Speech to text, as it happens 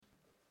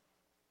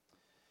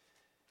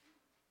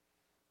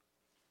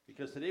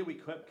Because today we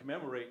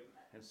commemorate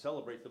and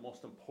celebrate the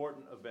most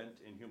important event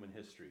in human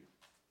history,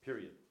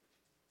 period.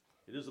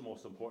 It is the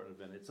most important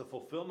event. It's a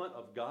fulfillment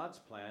of God's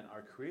plan,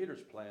 our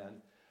Creator's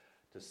plan,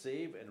 to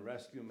save and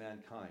rescue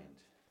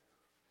mankind.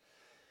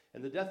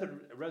 And the death and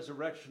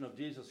resurrection of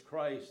Jesus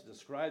Christ,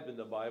 described in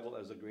the Bible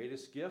as the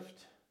greatest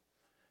gift,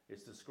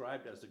 it's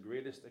described as the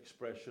greatest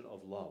expression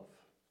of love.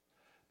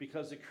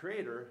 Because the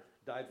Creator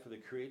died for the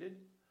created,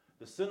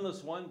 the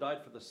sinless one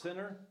died for the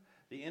sinner,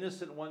 the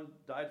innocent one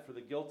died for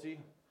the guilty,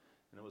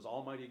 and it was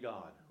Almighty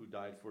God who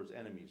died for his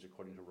enemies,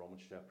 according to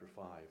Romans chapter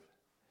 5.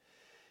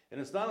 And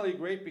it's not only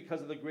great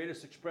because of the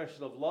greatest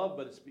expression of love,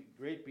 but it's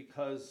great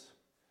because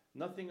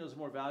nothing is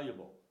more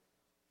valuable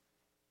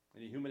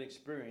in a human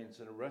experience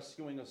than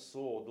rescuing a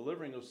soul,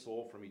 delivering a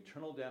soul from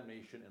eternal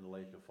damnation in the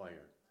lake of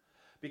fire.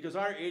 Because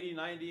our 80,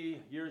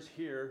 90 years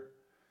here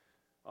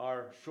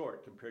are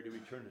short compared to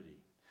eternity.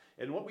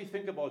 And what we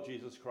think about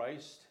Jesus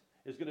Christ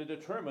is going to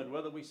determine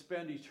whether we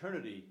spend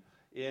eternity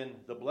in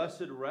the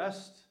blessed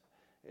rest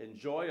and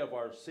joy of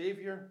our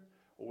Savior,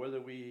 or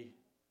whether we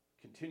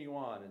continue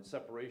on in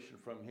separation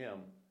from him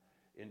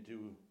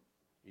into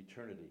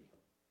eternity.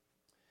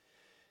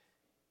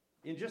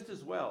 And just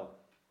as well,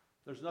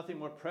 there's nothing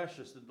more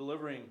precious than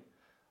delivering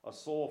a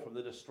soul from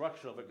the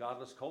destruction of a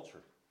godless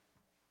culture.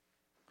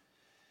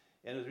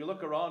 And as we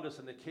look around us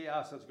and the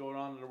chaos that's going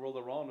on in the world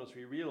around us,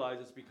 we realize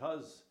it's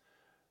because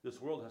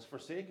this world has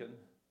forsaken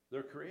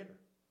their Creator,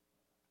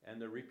 and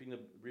they're reaping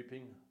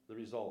the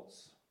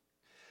results.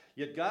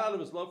 Yet God, out of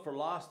his love for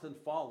lost and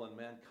fallen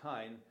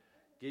mankind,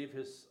 gave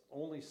his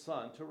only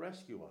Son to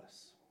rescue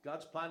us.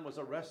 God's plan was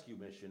a rescue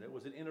mission. It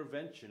was an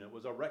intervention. It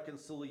was a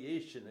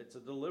reconciliation. It's a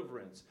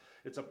deliverance.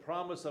 It's a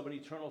promise of an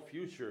eternal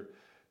future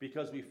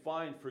because we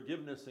find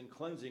forgiveness and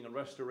cleansing and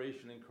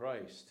restoration in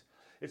Christ.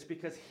 It's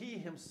because he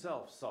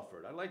himself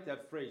suffered. I like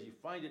that phrase. You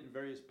find it in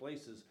various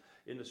places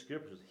in the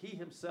scriptures. He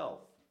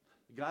himself.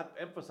 God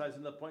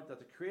emphasizing the point that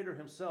the Creator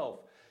himself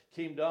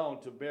came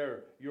down to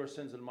bear your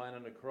sins and mine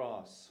on the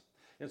cross.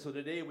 And so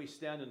today we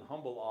stand in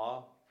humble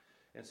awe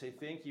and say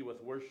thank you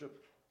with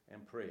worship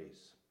and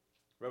praise.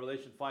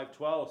 Revelation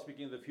 5:12,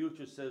 speaking of the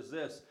future, says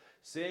this,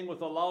 saying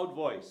with a loud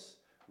voice,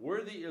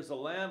 worthy is the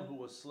Lamb who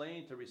was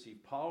slain to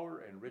receive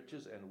power and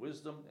riches and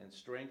wisdom and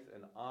strength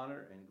and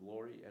honor and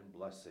glory and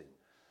blessing.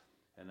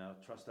 And I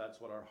trust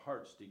that's what our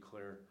hearts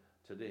declare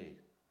today.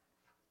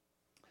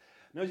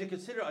 Now, as you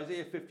consider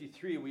Isaiah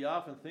 53, we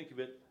often think of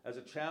it as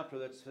a chapter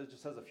that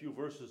just has a few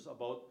verses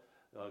about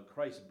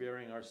Christ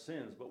bearing our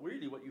sins. But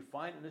really what you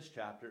find in this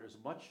chapter is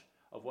much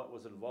of what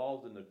was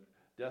involved in the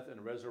death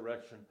and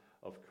resurrection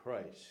of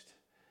Christ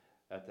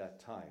at that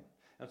time.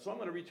 And so I'm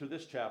going to read through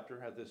this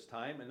chapter at this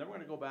time, and then we're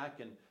going to go back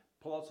and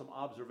pull out some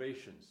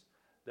observations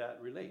that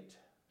relate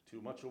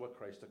to much of what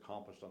Christ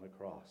accomplished on the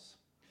cross.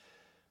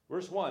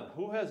 Verse 1,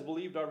 who has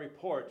believed our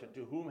report, and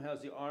to whom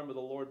has the arm of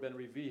the Lord been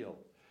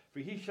revealed? For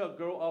he shall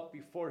grow up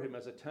before him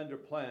as a tender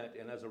plant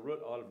and as a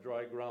root out of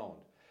dry ground.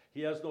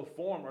 He has no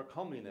form or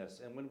comeliness,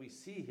 and when we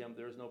see him,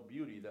 there is no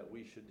beauty that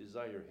we should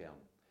desire him.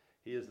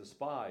 He is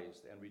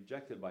despised and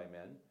rejected by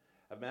men,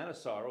 a man of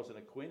sorrows and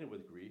acquainted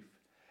with grief,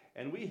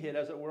 and we hid,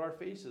 as it were, our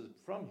faces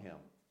from him.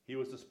 He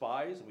was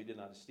despised, and we did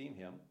not esteem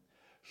him.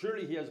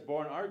 Surely he has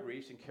borne our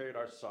griefs and carried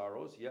our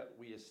sorrows, yet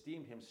we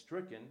esteemed him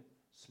stricken,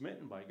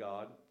 smitten by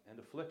God, and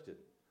afflicted.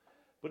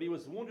 But he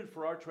was wounded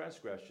for our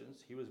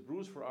transgressions, he was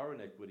bruised for our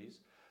iniquities.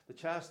 The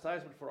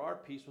chastisement for our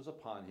peace was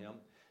upon him,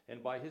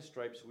 and by his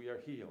stripes we are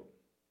healed.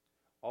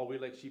 All we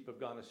like sheep have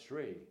gone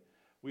astray.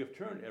 We have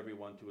turned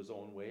everyone to his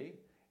own way,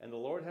 and the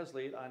Lord has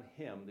laid on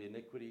him the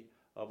iniquity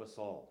of us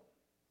all.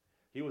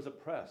 He was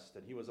oppressed,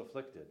 and he was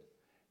afflicted,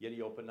 yet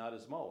he opened not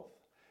his mouth.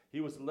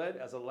 He was led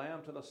as a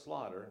lamb to the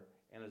slaughter,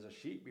 and as a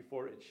sheep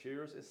before its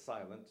shearers is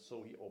silent,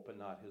 so he opened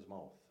not his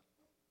mouth.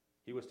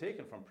 He was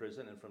taken from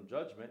prison and from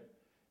judgment,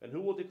 and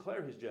who will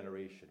declare his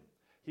generation?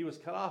 He was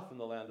cut off from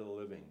the land of the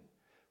living.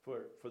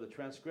 For the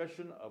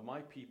transgression of my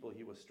people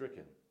he was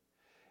stricken.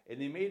 And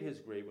they made his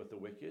grave with the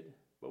wicked,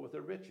 but with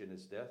the rich in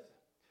his death,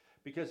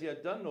 because he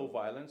had done no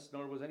violence,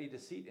 nor was any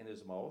deceit in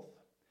his mouth.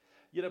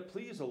 Yet it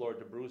pleased the Lord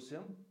to bruise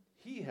him.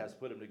 He has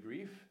put him to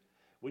grief.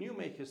 When you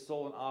make his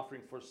soul an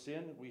offering for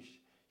sin,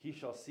 he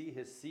shall see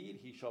his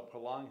seed, he shall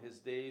prolong his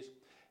days,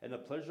 and the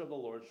pleasure of the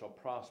Lord shall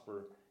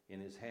prosper in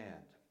his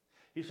hand.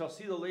 He shall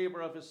see the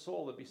labor of his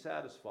soul and be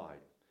satisfied.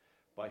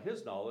 By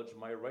his knowledge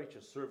my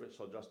righteous servant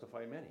shall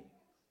justify many,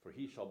 for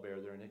he shall bear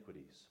their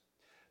iniquities.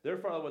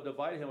 Therefore I will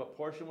divide him a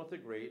portion with the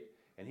great,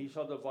 and he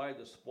shall divide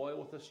the spoil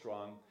with the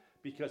strong,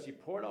 because he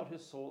poured out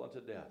his soul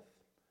unto death,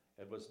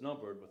 and was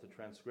numbered with the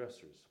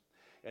transgressors.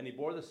 And he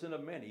bore the sin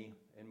of many,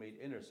 and made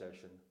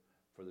intercession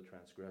for the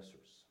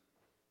transgressors.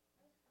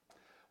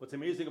 What's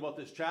amazing about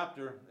this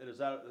chapter is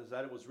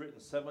that it was written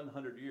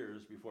 700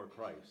 years before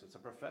Christ. It's a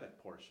prophetic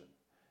portion,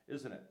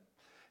 isn't it?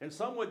 And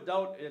some would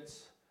doubt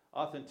its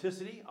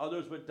authenticity.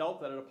 Others would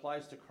doubt that it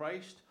applies to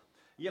Christ.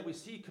 Yet we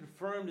see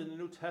confirmed in the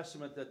New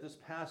Testament that this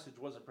passage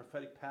was a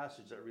prophetic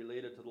passage that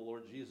related to the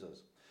Lord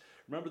Jesus.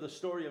 Remember the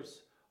story of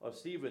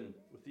Philip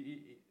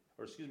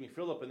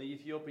and the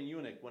Ethiopian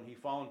eunuch when he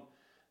found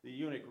the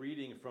eunuch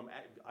reading from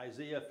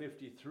Isaiah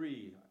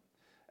 53.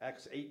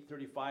 Acts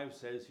 8:35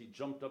 says he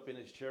jumped up in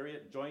his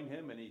chariot, joined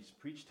him, and he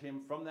preached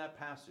him from that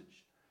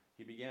passage.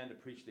 He began to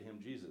preach to him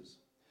Jesus.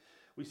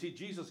 We see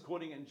Jesus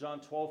quoting in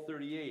John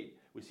 12:38.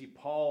 We see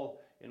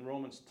Paul in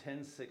Romans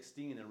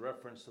 10:16 in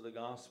reference to the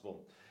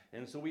gospel.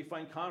 And so we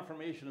find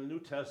confirmation in the New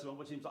Testament,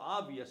 which seems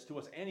obvious to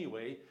us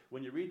anyway,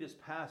 when you read this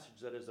passage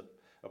that is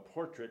a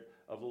portrait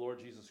of the Lord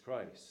Jesus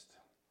Christ.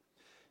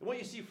 And what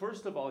you see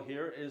first of all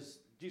here is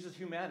Jesus'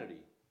 humanity.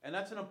 And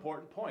that's an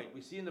important point.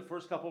 We see in the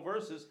first couple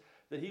verses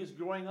that he was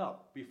growing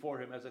up before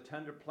him as a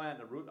tender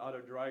plant, a root out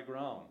of dry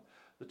ground.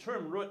 The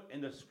term root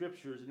in the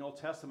scriptures, in the Old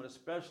Testament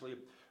especially,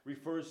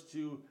 refers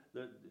to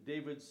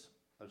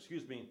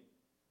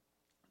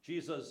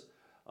Jesus'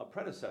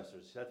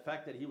 predecessors. The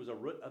fact that he was a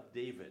root of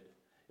David.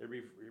 It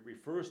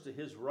refers to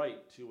his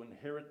right to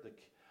inherit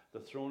the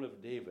throne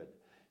of David.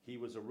 He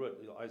was a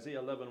root.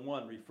 Isaiah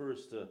 11:1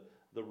 refers to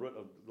the root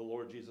of the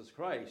Lord Jesus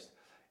Christ.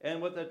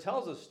 And what that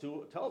tells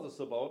us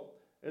about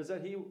is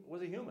that he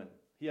was a human.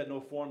 He had no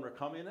form or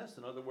comeliness.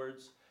 In other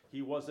words,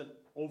 he wasn't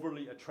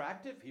overly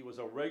attractive. He was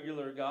a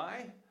regular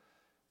guy,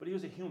 but he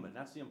was a human.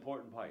 That's the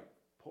important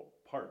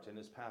part in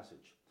this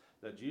passage,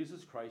 that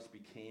Jesus Christ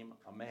became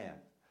a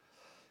man.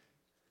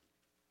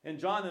 And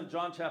John in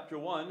John chapter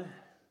 1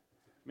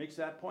 makes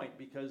that point,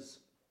 because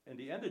in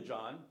the end of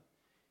John,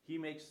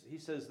 he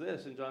says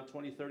this in John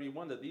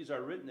 20:31, that these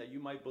are written that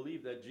you might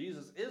believe that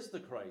Jesus is the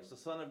Christ, the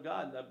Son of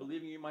God, and that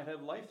believing you might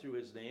have life through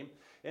his name.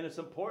 And it's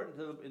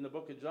important in the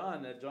book of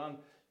John that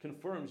John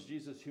confirms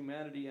Jesus'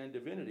 humanity and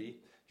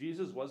divinity.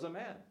 Jesus was a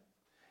man.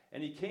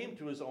 And he came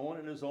to his own,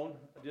 and his own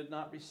did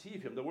not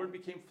receive him. The word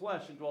became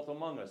flesh and dwelt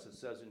among us, it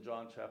says in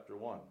John chapter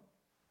 1.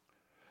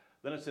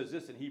 Then it says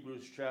this in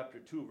Hebrews chapter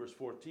 2, verse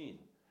 14.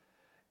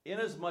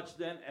 Inasmuch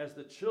then as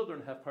the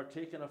children have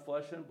partaken of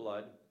flesh and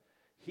blood,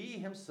 he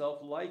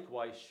himself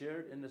likewise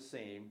shared in the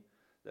same,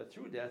 that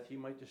through death he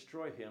might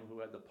destroy him who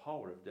had the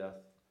power of death,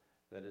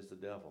 that is the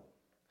devil.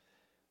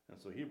 And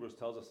so Hebrews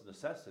tells us the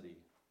necessity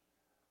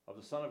of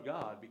the Son of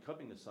God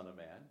becoming the Son of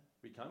Man,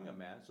 becoming a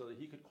man, so that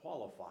he could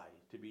qualify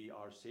to be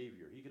our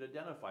Savior. He could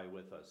identify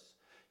with us.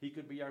 He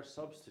could be our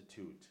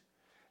substitute.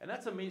 And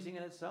that's amazing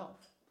in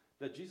itself,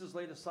 that Jesus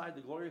laid aside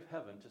the glory of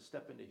heaven to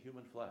step into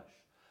human flesh,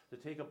 to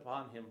take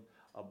upon him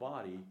a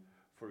body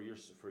for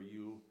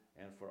you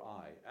and for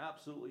I.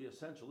 Absolutely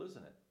essential,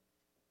 isn't it?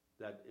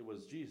 That it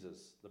was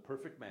Jesus, the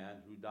perfect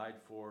man, who died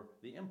for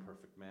the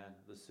imperfect man,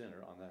 the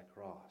sinner, on that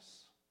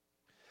cross.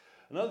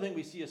 Another thing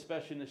we see,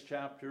 especially in this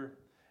chapter,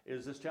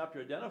 is this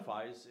chapter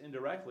identifies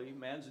indirectly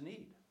man's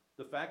need.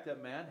 The fact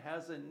that man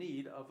has a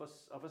need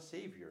of a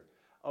Savior,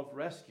 of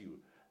rescue,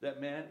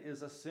 that man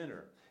is a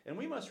sinner. And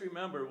we must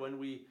remember when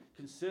we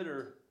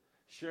consider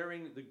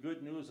sharing the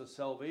good news of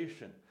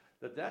salvation,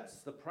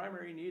 that's the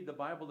primary need the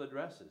Bible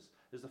addresses,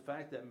 is the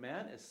fact that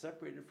man is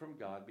separated from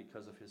God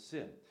because of his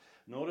sin.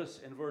 Notice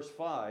in verse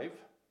 5,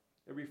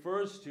 it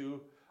refers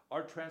to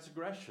our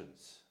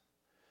transgressions.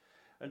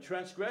 And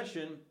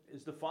transgression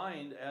is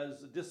defined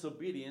as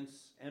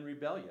disobedience and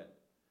rebellion.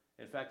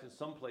 In fact, in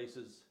some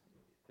places,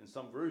 in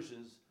some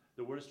versions,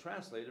 the word is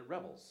translated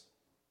rebels.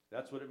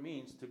 That's what it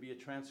means to be a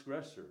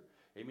transgressor.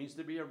 It means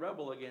to be a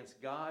rebel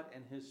against God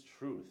and his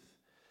truth.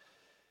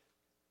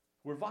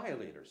 We're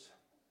violators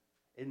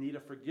in need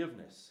of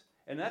forgiveness.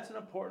 And that's an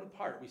important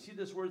part. We see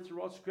this word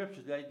throughout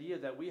Scripture, the idea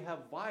that we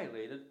have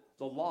violated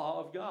the law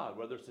of God.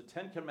 Whether it's the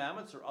Ten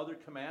Commandments or other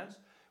commands,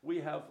 we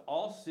have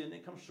all sinned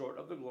and come short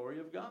of the glory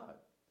of God.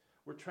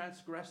 We're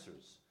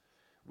transgressors.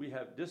 We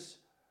have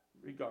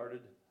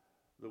disregarded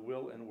the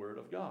will and word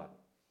of God.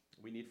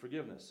 We need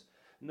forgiveness.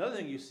 Another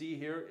thing you see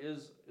here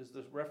is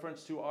the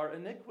reference to our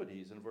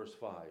iniquities in verse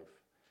 5.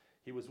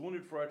 He was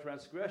wounded for our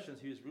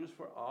transgressions. He was bruised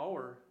for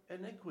our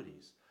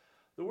iniquities.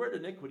 The word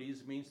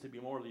iniquities means to be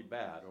morally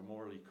bad or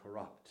morally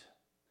corrupt.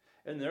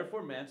 And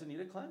therefore, man's in need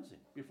of cleansing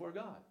before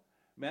God.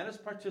 Man has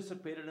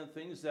participated in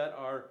things that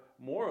are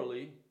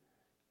morally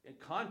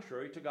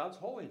contrary to God's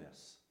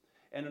holiness.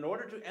 And in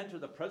order to enter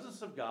the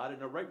presence of God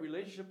in a right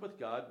relationship with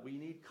God, we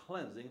need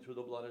cleansing through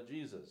the blood of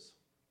Jesus.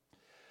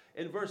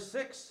 In verse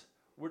 6,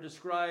 we're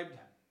described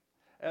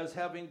as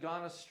having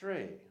gone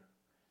astray.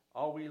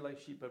 All we like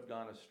sheep have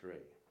gone astray.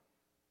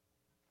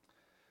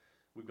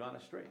 We've gone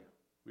astray.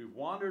 We've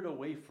wandered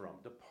away from,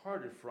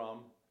 departed from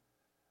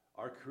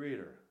our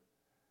Creator.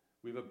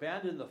 We've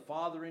abandoned the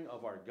fathering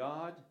of our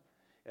God.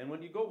 And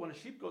when a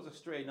sheep goes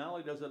astray, not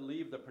only does it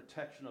leave the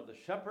protection of the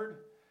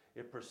shepherd,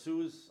 it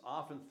pursues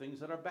often things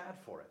that are bad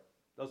for it,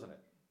 doesn't it?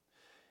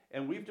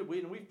 And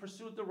we've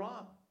pursued the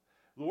wrong.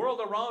 The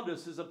world around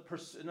us is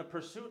in a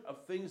pursuit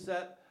of things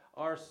that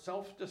are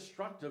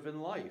self-destructive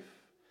in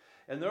life.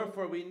 And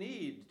therefore we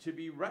need to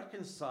be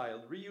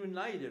reconciled,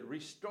 reunited,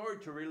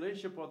 restored to a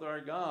relationship with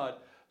our God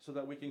so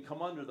that we can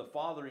come under the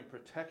fathering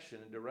protection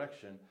and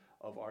direction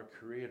of our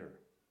Creator.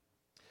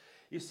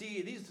 You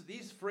see,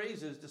 these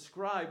phrases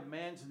describe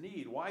man's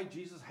need, why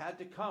Jesus had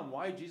to come,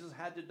 why Jesus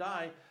had to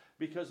die,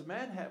 because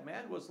man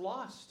was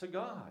lost to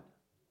God.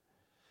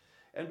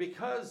 And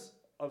because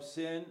of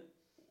sin,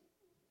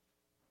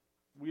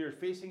 we are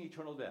facing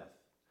eternal death.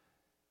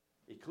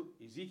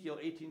 Ezekiel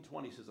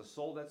 18:20 says, a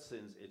soul that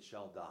sins, it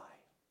shall die.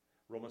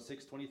 Romans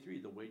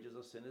 6:23, the wages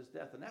of sin is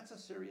death. And that's a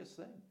serious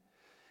thing.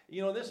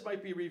 You know, this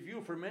might be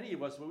review for many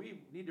of us, but we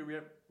need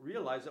to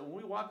realize that when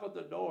we walk out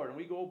the door and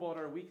we go about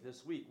our week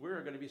this week,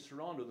 we're going to be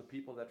surrounded with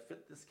people that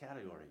fit this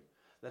category,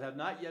 that have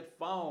not yet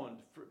found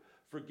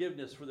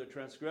forgiveness for their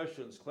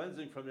transgressions,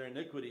 cleansing from their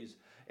iniquities,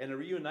 and a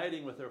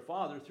reuniting with their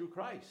Father through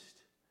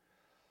Christ.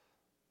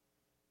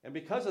 And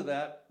because of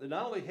that, they're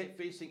not only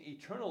facing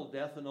eternal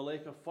death in the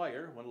lake of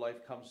fire when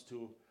life comes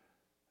to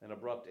an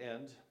abrupt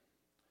end,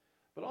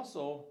 but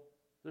also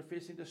they're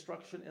facing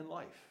destruction in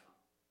life.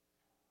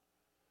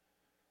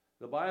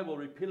 The Bible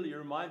repeatedly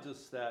reminds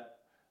us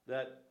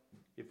that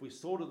if we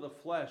sow to the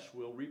flesh,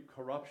 we'll reap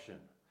corruption.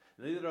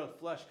 They that are of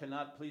flesh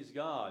cannot please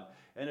God.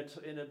 And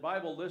the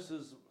Bible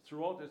lists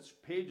throughout its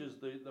pages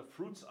the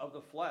fruits of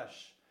the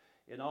flesh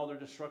in all their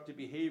destructive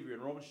behavior.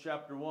 In Romans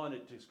chapter 1,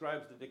 it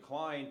describes the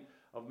decline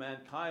of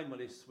mankind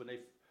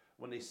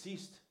when they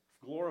ceased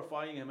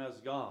glorifying him as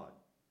God.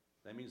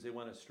 That means they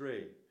went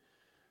astray.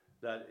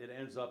 That it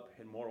ends up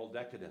in moral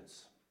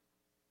decadence.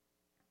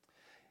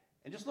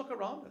 And just look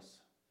around us.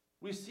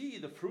 We see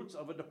the fruits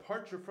of a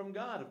departure from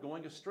God, of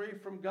going astray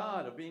from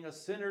God, of being a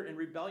sinner in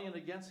rebellion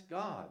against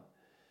God.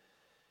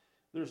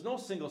 There's no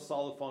single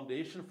solid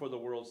foundation for the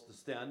world to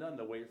stand on,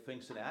 the way it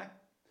thinks and acts.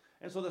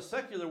 And so the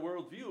secular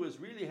worldview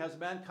really has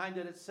mankind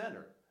at its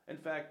center. In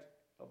fact,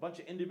 a bunch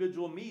of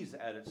individual me's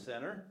at its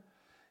center.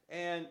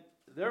 And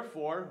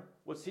therefore,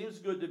 what seems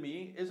good to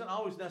me isn't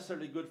always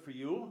necessarily good for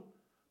you,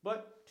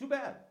 but too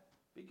bad.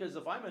 Because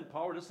if I'm in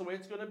power, this is the way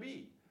it's going to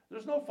be.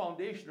 There's no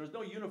foundation, there's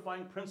no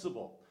unifying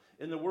principle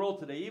in the world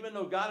today. Even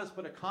though God has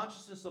put a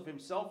consciousness of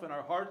himself in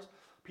our hearts,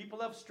 people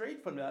have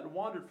strayed from that and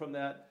wandered from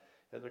that,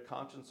 and their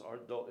conscience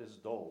is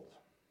dulled.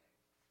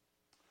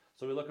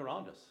 So we look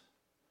around us.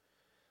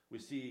 We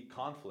see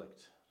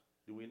conflict,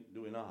 do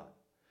we not?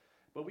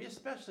 But we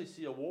especially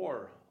see a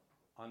war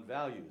on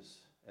values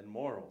and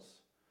morals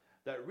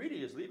that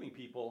really is leaving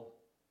people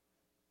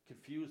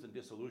confused and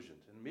disillusioned.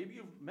 And maybe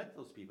you've met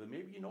those people.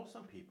 Maybe you know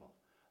some people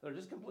that are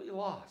just completely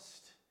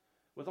lost,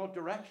 without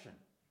direction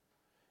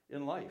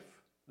in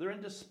life. They're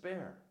in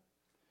despair.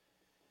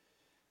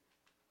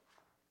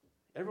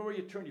 Everywhere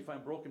you turn, you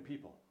find broken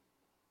people.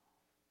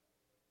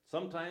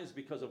 Sometimes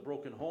because of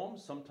broken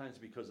homes, sometimes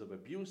because of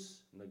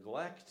abuse,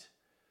 neglect.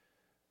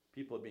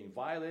 People are being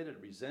violated,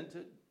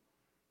 resented.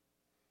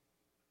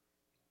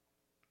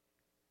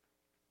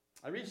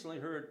 I recently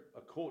heard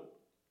a quote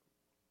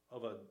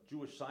of a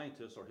Jewish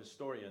scientist or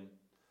historian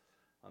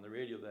on the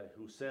radio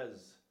who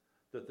says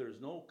that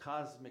there's no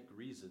cosmic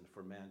reason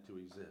for man to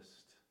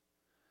exist.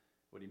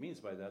 What he means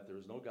by that, there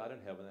is no God in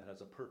heaven that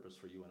has a purpose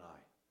for you and I,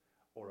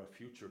 or a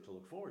future to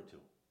look forward to.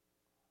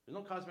 There's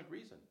no cosmic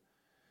reason.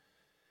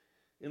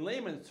 In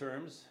layman's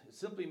terms, it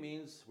simply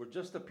means we're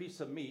just a piece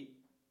of meat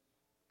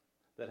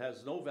that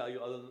has no value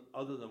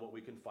other than what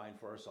we can find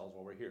for ourselves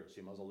while we're here. So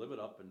you might as well live it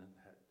up and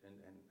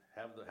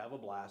have a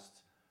blast,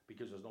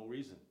 because there's no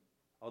reason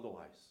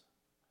otherwise.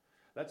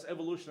 That's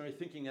evolutionary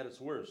thinking at its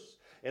worst.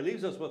 It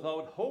leaves us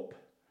without hope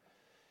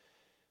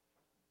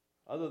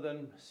other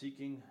than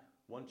seeking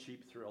one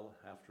cheap thrill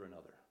after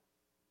another.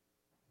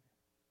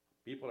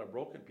 People are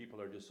broken,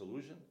 people are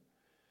disillusioned,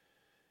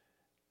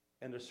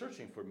 and they're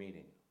searching for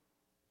meaning,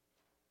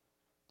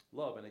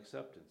 love, and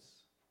acceptance.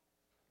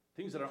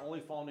 Things that are only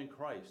found in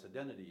Christ,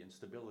 identity and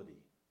stability.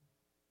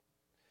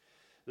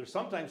 They're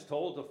sometimes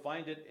told to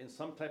find it in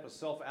some type of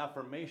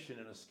self-affirmation,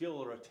 in a skill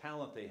or a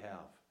talent they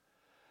have.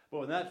 But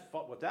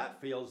when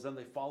that fails, then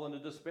they fall into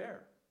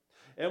despair.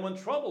 And when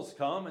troubles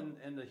come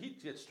and the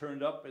heat gets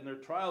turned up in their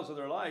trials of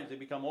their lives, they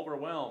become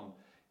overwhelmed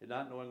and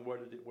not knowing where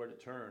to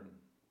turn.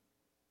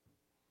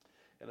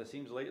 And it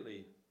seems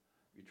lately,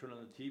 you turn on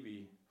the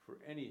TV for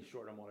any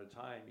short amount of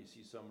time, you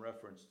see some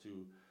reference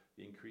to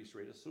the increased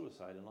rate of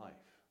suicide in life.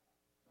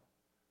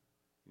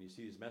 And you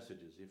see these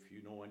messages: if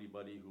you know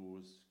anybody who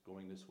is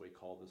going this way,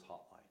 call this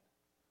hotline.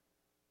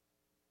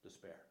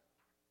 Despair.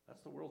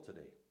 That's the world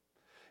today.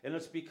 And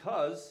it's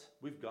because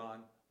we've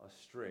gone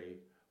astray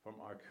from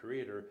our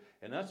Creator.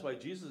 And that's why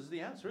Jesus is the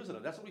answer, isn't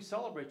it? That's what we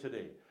celebrate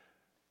today.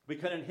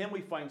 Because in him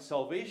we find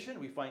salvation,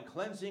 we find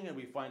cleansing, and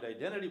we find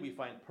identity, we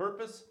find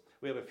purpose.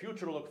 We have a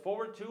future to look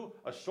forward to,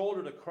 a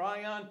shoulder to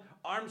cry on,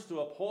 arms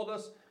to uphold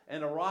us,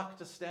 and a rock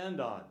to stand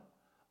on.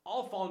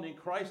 All found in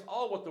Christ,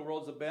 all what the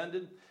world's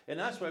abandoned. And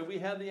that's why we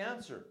have the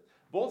answer.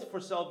 Both for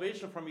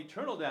salvation from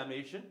eternal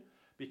damnation,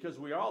 because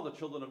we are all the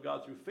children of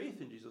God through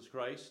faith in Jesus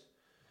Christ.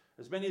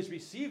 As many as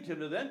received him,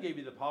 to them gave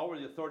he the power,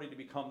 the authority to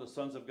become the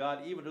sons of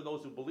God, even to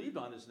those who believed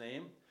on his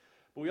name.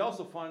 But we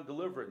also find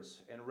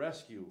deliverance and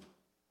rescue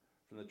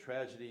from the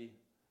tragedies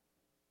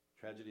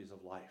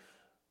of life.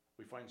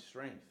 We find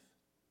strength,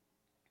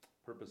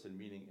 purpose, and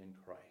meaning in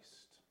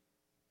Christ.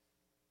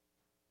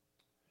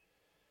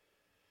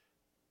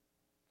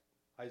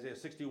 Isaiah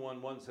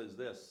 61:1 says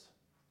this: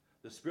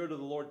 "The Spirit of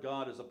the Lord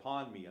God is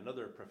upon me,"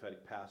 another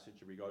prophetic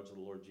passage in regards to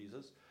the Lord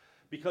Jesus,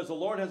 "because the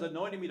Lord has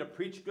anointed me to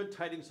preach good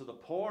tidings to the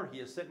poor. He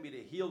has sent me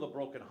to heal the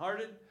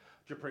brokenhearted,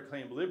 to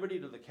proclaim liberty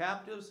to the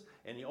captives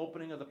and the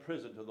opening of the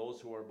prison to those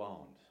who are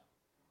bound.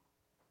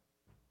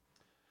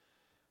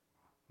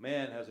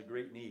 Man has a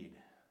great need,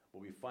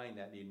 but we find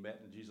that need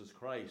met in Jesus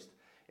Christ.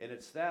 And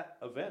it's that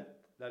event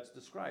that's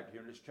described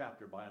here in this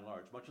chapter by and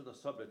large. Much of the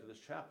subject of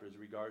this chapter is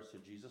regards to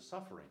Jesus'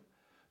 suffering.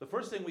 The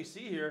first thing we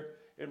see here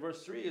in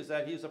verse 3 is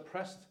that he's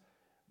oppressed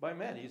by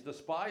men. He's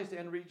despised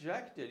and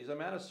rejected. He's a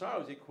man of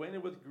sorrows,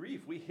 acquainted with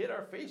grief. We hid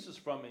our faces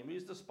from him.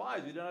 He's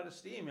despised. We do not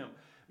esteem him.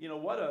 You know,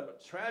 what a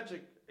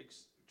tragic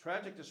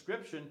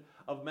description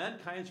of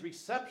mankind's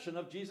reception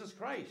of Jesus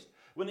Christ.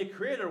 When the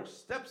Creator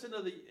steps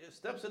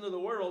into the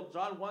world,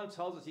 John 1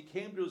 tells us he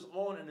came to his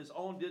own, and his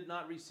own did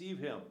not receive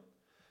him.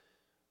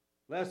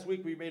 Last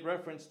week we made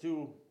reference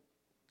to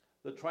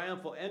the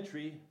triumphal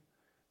entry,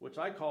 which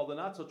I call the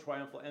not so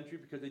triumphal entry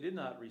because they did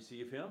not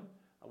receive him.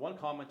 One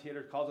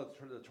commentator calls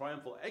it the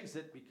triumphal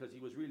exit because he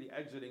was really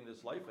exiting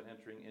this life and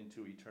entering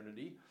into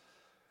eternity.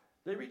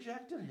 They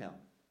rejected him.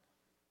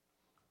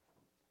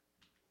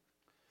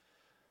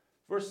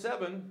 Verse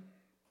 7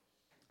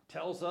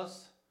 tells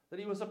us that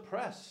he was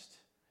oppressed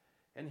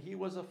and he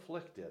was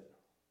afflicted.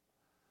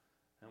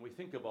 And we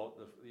think about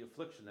the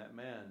affliction that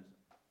man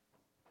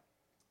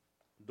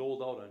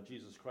doled out on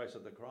Jesus Christ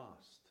at the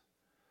cross.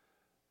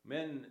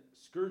 Men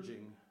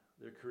scourging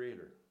their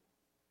Creator.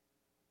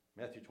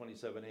 Matthew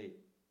 27:8.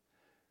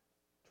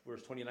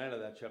 Verse 29 of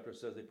that chapter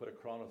says they put a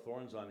crown of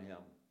thorns on him.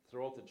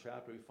 Throughout the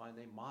chapter we find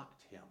they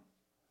mocked him.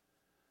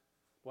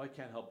 Well, I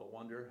can't help but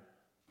wonder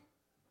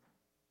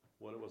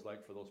what it was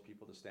like for those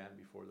people to stand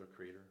before their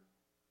Creator.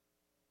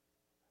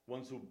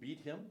 Ones who beat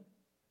him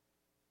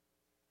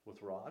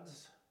with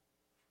rods,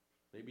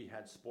 maybe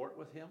had sport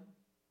with him,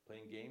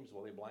 playing games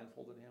while they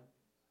blindfolded him.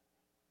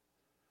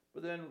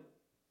 But then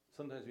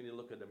sometimes we need to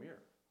look at the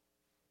mirror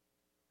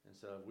and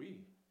say, have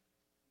we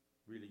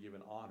really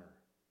given honor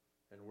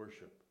and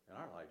worship in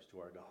our lives to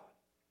our God?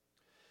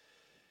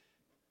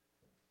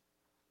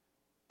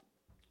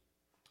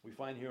 We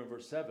find here in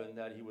verse 7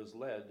 that he was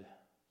led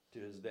to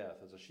his death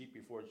as a sheep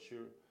before its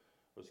shear.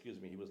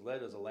 He was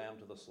led as a lamb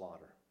to the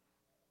slaughter.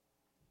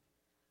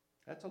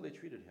 That's how they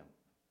treated him.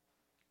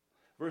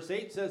 Verse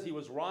 8 says he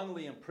was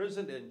wrongly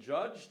imprisoned and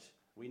judged.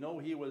 We know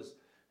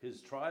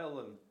his trial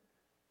and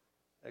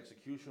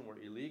execution were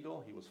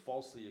illegal. He was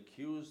falsely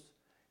accused,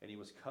 and he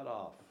was cut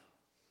off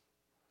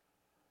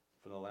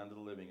from the land of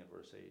the living in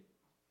verse 8.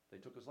 They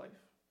took his life.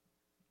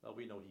 Now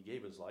we know he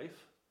gave his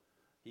life.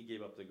 He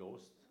gave up the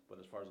ghost. But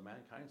as far as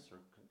mankind's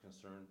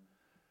concerned,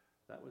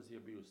 that was the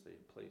abuse they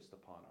placed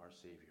upon our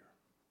Savior.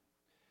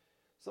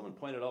 Someone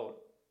pointed out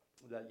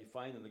that you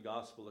find in the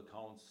gospel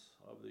accounts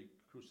of the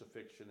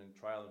crucifixion and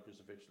trial and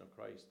crucifixion of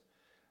Christ,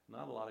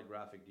 not a lot of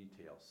graphic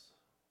details.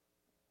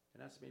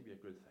 And that's maybe a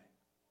good thing.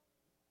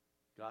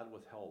 God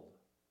withheld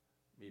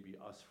maybe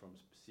us from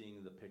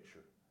seeing the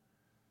picture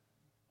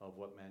of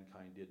what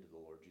mankind did to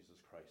the Lord Jesus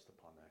Christ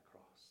upon that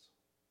cross.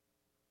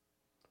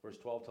 Verse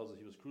 12 tells us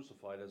he was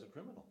crucified as a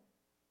criminal.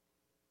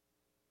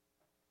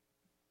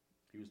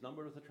 He was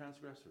numbered with the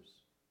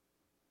transgressors.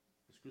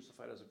 He was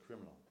crucified as a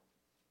criminal.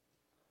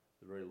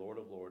 The very Lord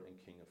of Lords and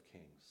King of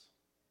Kings.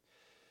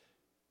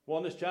 Well,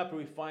 in this chapter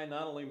we find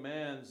not only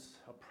man's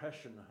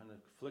oppression and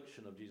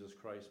affliction of Jesus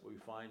Christ, but we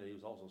find that he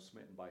was also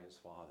smitten by his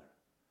Father.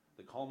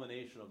 The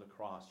culmination of the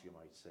cross, you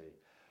might say.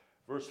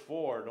 Verse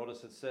 4,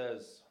 notice it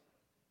says,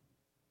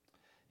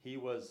 he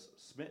was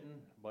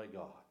smitten by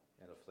God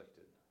and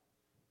afflicted.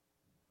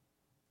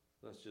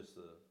 That's just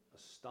an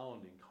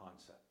astounding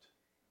concept.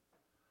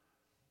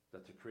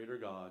 That the Creator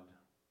God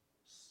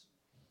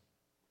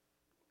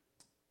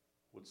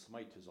would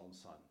smite his own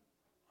Son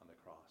on the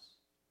cross.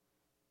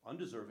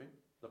 Undeserving,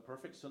 the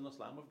perfect sinless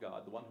Lamb of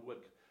God, the one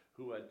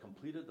who had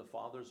completed the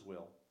Father's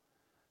will,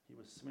 he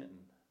was smitten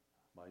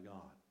by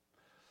God.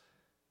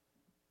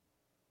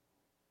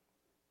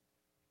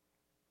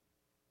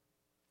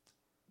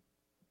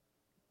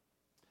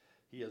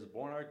 He has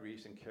borne our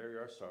griefs and carried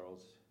our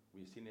sorrows.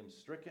 We've seen him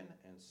stricken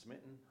and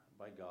smitten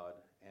by God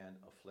and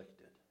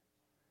afflicted.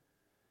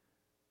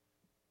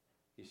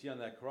 You see, on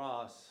that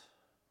cross,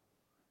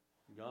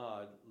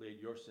 God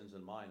laid your sins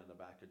and mine on the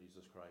back of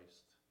Jesus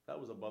Christ. That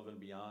was above and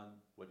beyond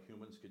what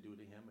humans could do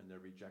to him and their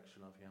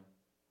rejection of him.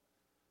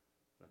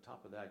 But on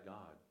top of that,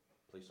 God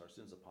placed our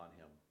sins upon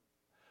him.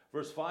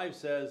 Verse 5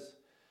 says,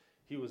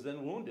 he was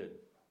then wounded.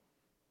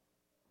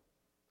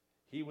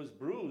 He was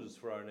bruised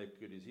for our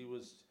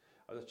iniquities.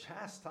 The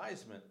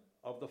chastisement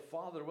of the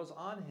Father was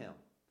on him.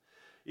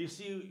 You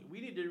see, we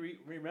need to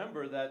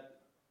remember that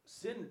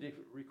sin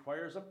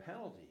requires a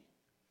penalty.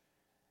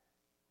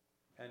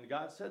 And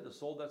God said, the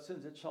soul that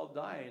sins, it shall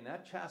die. And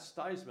that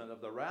chastisement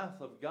of the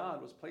wrath of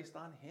God was placed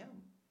on him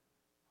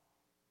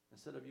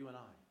instead of you and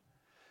I.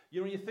 You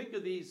know, when you think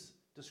of these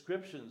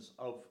descriptions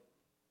of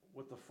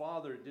what the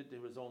Father did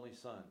to his only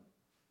Son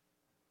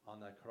on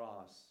that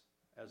cross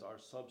as our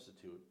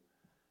substitute,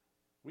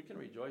 we can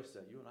rejoice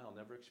that you and I will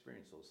never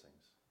experience those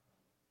things.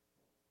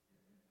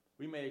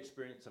 We may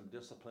experience some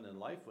discipline in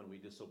life when we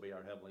disobey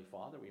our Heavenly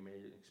Father. We may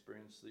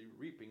experience the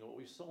reaping of what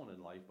we've sown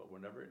in life, but we're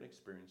never going to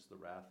experience the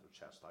wrath or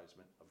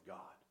chastisement of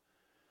God.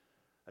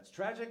 That's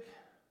tragic,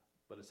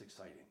 but it's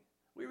exciting.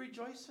 We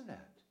rejoice in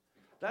that.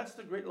 That's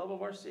the great love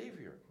of our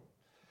Savior.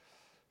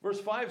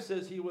 Verse 5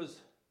 says he was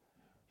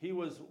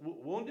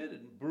wounded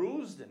and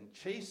bruised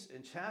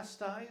and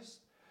chastised.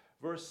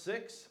 Verse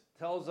 6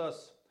 tells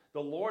us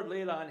the Lord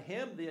laid on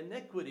him the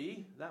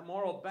iniquity, that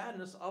moral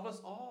badness of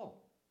us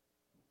all.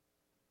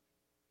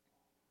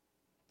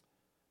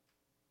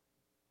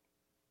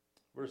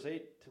 Verse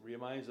 8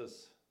 reminds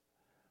us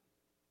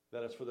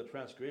that as for the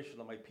transgression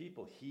of my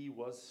people, he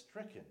was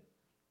stricken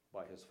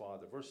by his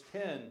Father. Verse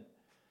 10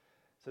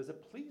 says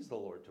it pleased the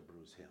Lord to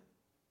bruise him.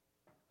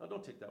 Now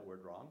don't take that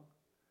word wrong.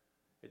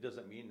 It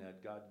doesn't mean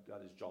that God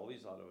got his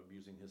jollies out of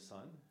abusing his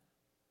son.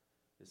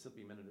 It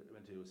simply meant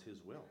it was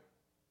his will.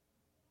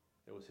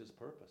 It was his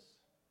purpose.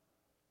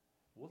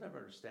 We'll never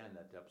understand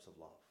that depths of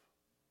love.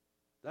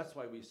 That's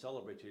why we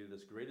celebrate today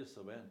this greatest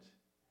event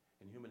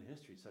in human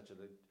history, such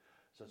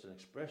an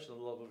expression of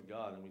the love of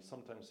God, and we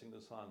sometimes sing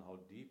the song, How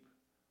Deep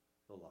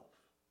the Love.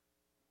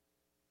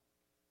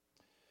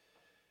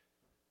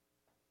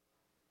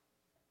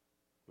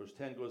 Verse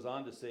 10 goes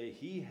on to say,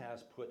 he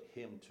has put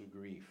him to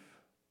grief.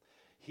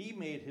 He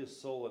made his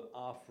soul an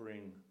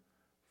offering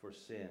for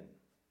sin.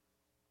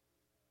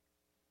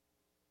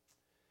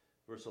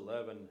 Verse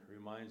 11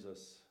 reminds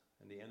us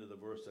in the end of the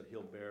verse that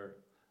he'll bear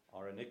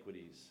our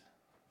iniquities.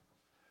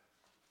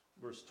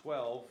 Verse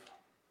 12,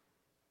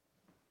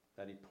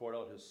 that he poured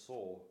out his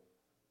soul.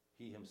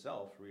 He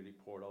himself really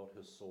poured out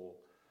his soul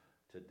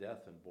to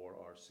death and bore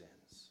our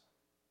sins.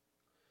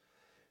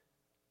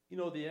 You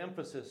know, the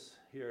emphasis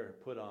here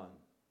put on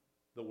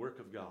the work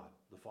of God,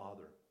 the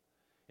Father,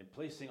 in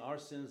placing our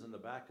sins in the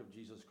back of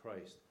Jesus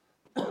Christ,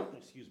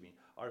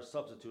 our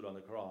substitute on the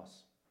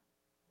cross,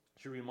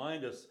 should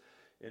remind us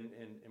and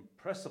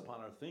impress upon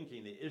our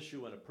thinking the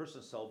issue in a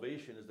person's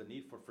salvation is the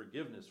need for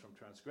forgiveness from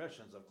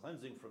transgressions, of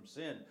cleansing from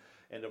sin,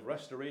 and of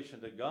restoration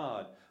to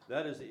God.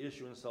 That is the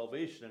issue in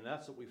salvation, and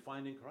that's what we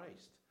find in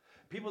Christ.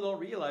 People don't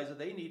realize that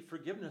they need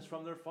forgiveness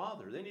from their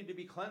Father. They need to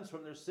be cleansed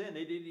from their sin.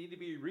 They need to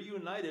be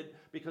reunited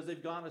because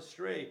they've gone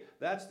astray.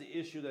 That's the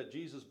issue that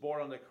Jesus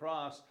bore on the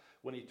cross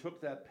when he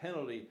took that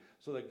penalty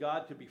so that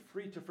God could be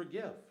free to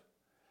forgive.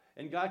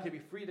 And God could be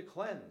free to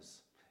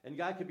cleanse. And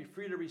God could be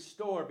free to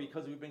restore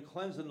because we've been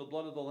cleansed in the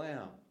blood of the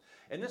Lamb.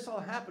 And this all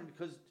happened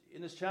because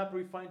in this chapter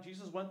we find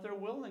Jesus went there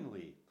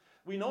willingly.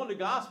 We know in the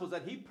Gospels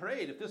that he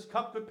prayed, if this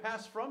cup could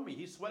pass from me.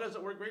 He sweat as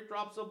it were great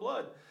drops of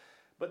blood.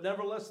 But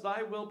nevertheless,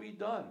 thy will be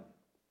done.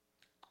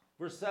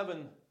 Verse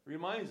 7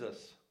 reminds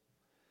us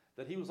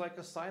that he was like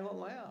a silent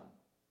lamb.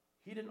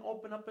 He didn't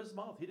open up his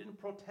mouth. He didn't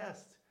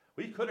protest.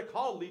 We could have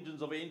called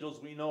legions of angels,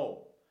 we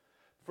know.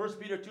 1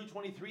 Peter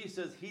 2:23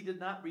 says he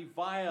did not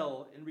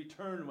revile in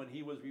return when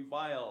he was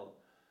reviled.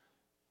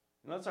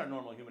 And that's our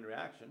normal human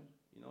reaction,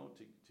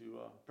 to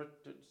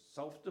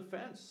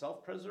self-defense,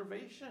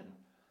 self-preservation.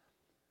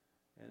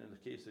 And in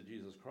the case of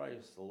Jesus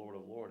Christ, the Lord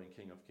of Lords and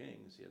King of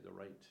Kings, he had the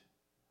right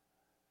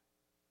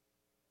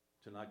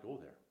to not go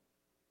there.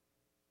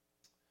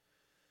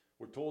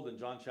 We're told in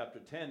John chapter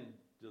 10,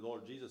 the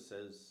Lord Jesus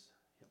says,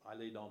 I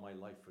lay down my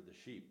life for the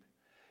sheep.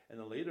 And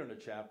then later in the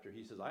chapter,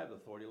 he says, I have the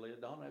authority to lay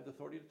it down. I have the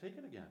authority to take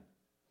it again.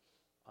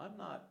 I'm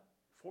not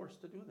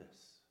forced to do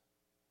this.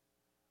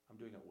 I'm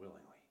doing it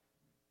willingly.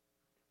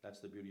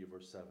 That's the beauty of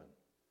verse 7.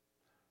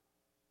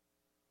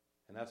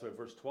 And that's what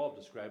verse 12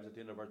 describes at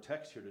the end of our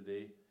text here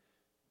today.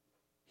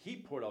 He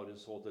poured out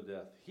his soul to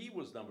death. He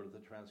was numbered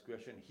with the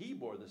transgression. He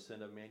bore the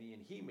sin of many,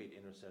 and he made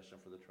intercession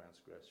for the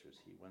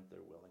transgressors. He went there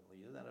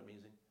willingly. Isn't that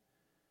amazing?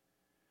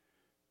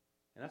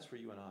 And that's for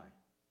you and I.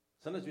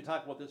 Sometimes we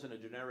talk about this in a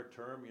generic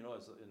term,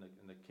 as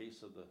in the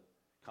case of the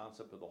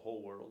concept of the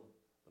whole world,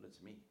 but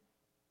it's me.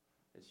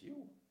 It's you.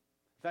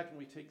 In fact, when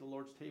we take the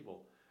Lord's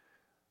table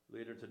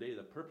later today,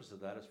 the purpose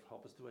of that is to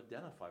help us to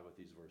identify with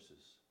these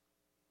verses.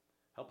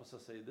 Help us to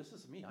say, this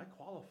is me, I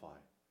qualify.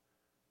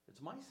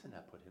 It's my sin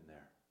that put him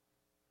there.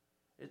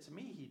 It's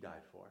me he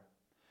died for.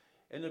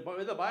 And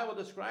the Bible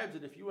describes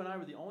it, if you and I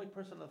were the only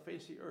person on the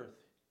face of the earth,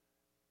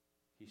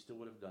 he still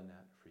would have done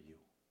that for you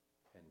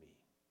and me.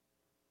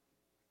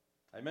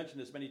 I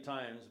mentioned this many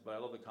times, but I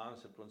love the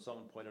concept when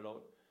someone pointed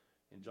out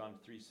in John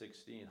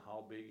 3:16,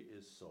 how big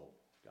is so?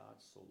 God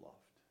so loved.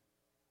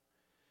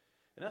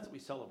 And that's what we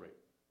celebrate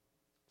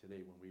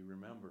today when we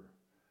remember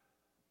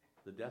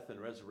the death and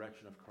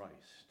resurrection of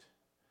Christ,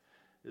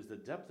 is the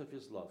depth of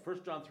his love.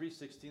 1 John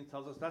 3:16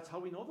 tells us that's how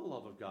we know the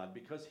love of God,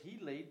 because he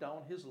laid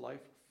down his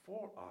life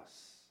for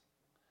us.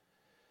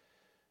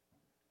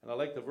 And I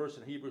like the verse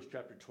in Hebrews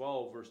chapter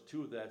 12, verse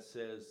 2 that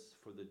says,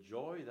 for the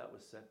joy that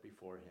was set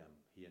before him,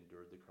 he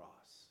endured the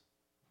cross.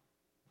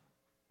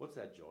 What's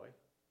that joy?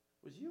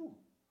 It was you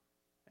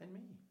and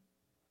me.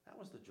 That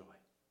was the joy.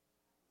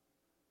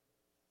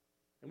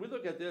 And we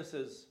look at this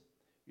as,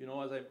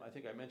 as I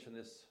think I mentioned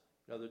this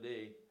the other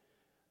day,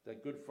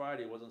 that Good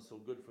Friday wasn't so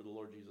good for the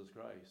Lord Jesus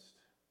Christ,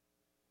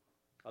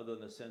 other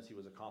than the sense he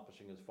was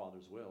accomplishing his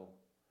Father's will.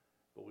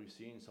 But we've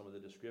seen some of the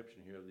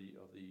description here of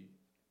the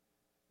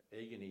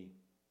agony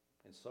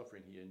and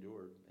suffering he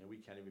endured, and we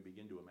can't even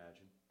begin to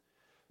imagine.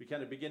 We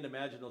kind of begin to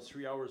imagine those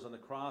 3 hours on the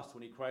cross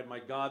when he cried,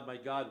 my God,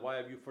 why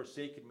have you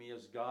forsaken me?"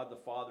 As God the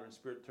Father and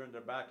Spirit turned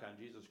their back on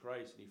Jesus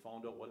Christ, and he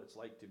found out what it's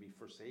like to be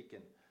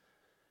forsaken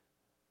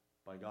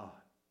by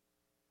God.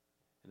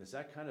 And it's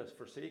that kind of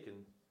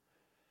forsakenness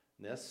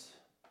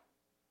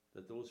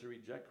that those who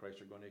reject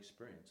Christ are going to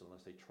experience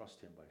unless they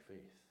trust him by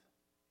faith.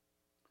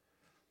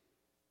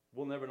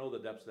 We'll never know the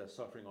depths of that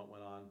suffering that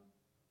went on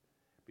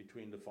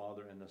between the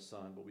Father and the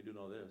Son, but we do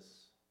know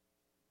this.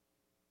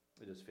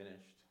 It is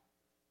finished.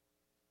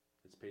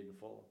 It's paid in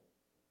full.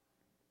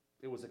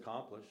 It was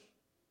accomplished.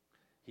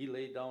 He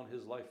laid down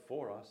his life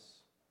for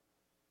us.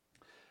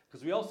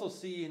 Because we also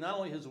see not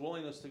only his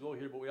willingness to go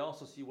here, but we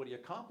also see what he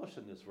accomplished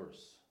in this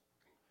verse.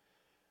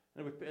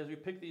 And as we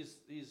pick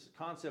these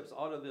concepts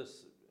out of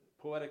this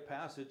poetic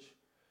passage,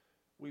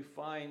 we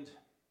find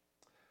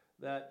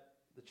that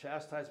the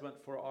chastisement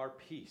for our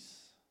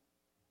peace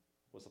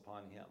was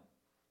upon him.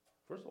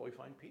 First of all, we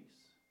find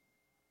peace.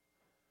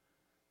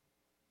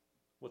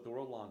 What the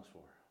world longs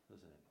for,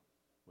 isn't it?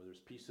 Where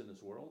there's peace in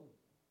this world,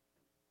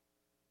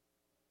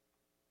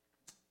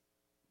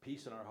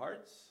 peace in our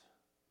hearts,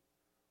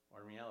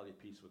 or in reality,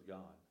 peace with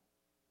God.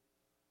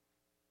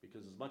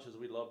 Because as much as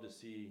we'd love to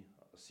see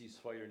a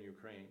ceasefire in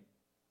Ukraine,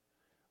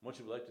 much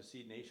as we'd like to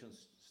see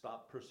nations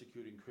stop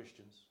persecuting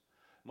Christians,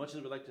 much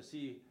as we'd like to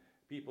see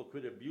people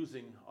quit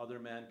abusing other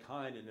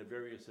mankind and the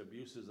various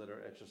abuses that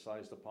are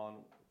exercised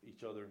upon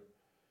each other,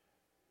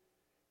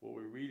 what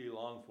we really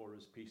long for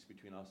is peace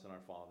between us and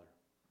our Father.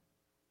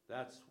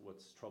 That's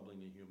what's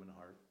troubling the human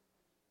heart.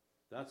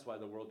 That's why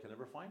the world can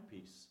never find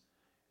peace.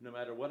 No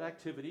matter what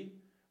activity,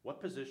 what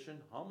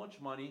position, how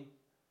much money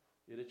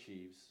it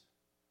achieves,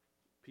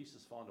 peace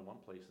is found in one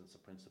place, and it's the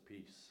Prince of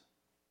Peace.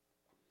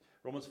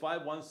 Romans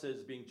 5:1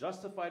 says, being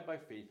justified by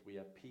faith, we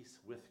have peace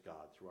with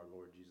God through our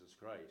Lord Jesus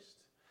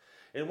Christ.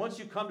 And once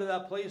you come to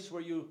that place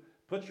where you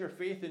put your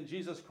faith in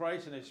Jesus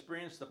Christ and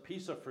experience the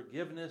peace of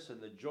forgiveness and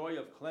the joy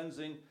of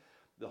cleansing,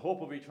 the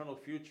hope of eternal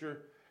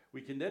future,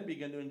 we can then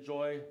begin to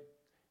enjoy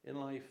in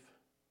life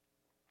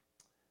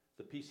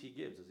the peace he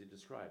gives, as he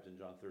describes in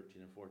John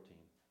 13 and 14.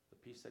 The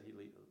peace that he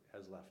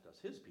has left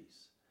us, his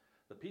peace.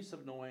 The peace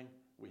of knowing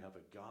we have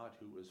a God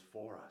who is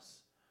for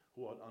us,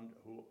 who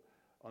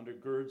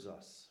undergirds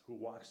us, who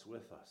walks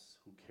with us,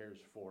 who cares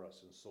for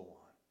us, and so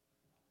on.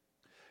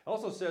 It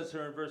also says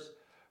here in verse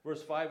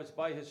 5, it's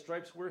by his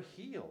stripes we're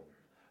healed.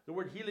 The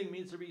word healing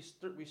means to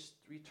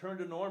return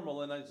to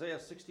normal. In Isaiah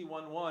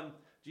 61:1,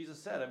 Jesus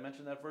said, I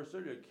mentioned that verse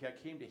earlier, I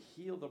came to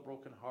heal the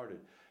brokenhearted.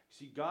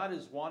 See, God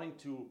is wanting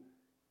to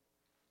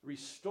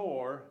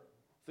restore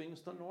things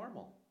to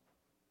normal.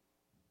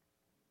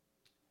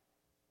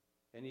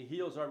 And he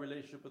heals our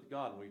relationship with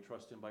God when we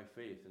trust him by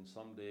faith. And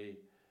someday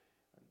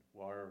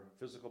our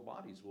physical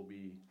bodies will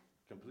be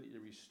completely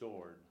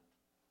restored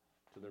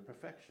to their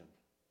perfection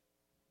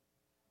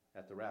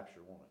at the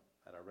rapture, won't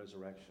it? At our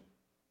resurrection.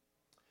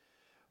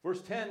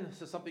 Verse 10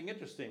 says something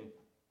interesting.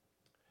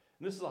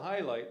 And this is a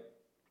highlight.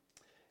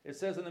 It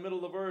says in the middle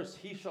of the verse,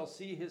 he shall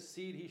see his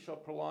seed, he shall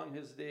prolong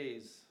his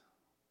days.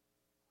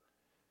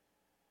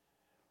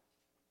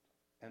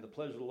 And the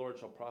pleasure of the Lord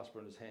shall prosper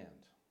in his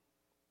hand.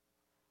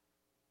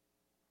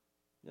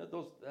 You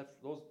know,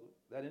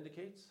 that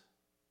indicates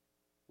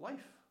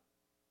life.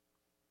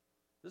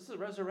 This is a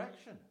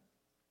resurrection.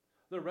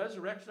 The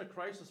resurrection of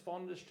Christ is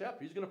found in this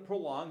chapter. He's going to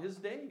prolong his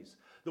days.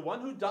 The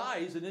one who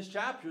dies in this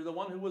chapter, the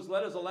one who was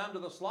led as a lamb to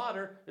the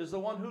slaughter, is the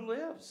one who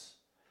lives.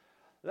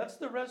 That's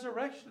the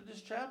resurrection of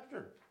this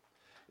chapter.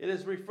 It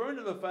is referring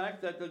to the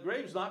fact that the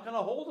grave's not going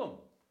to hold him.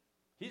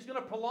 He's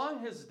going to prolong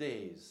his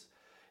days.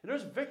 And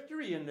there's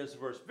victory in this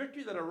verse,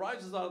 victory that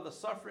arises out of the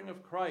suffering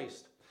of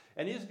Christ.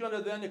 And he's going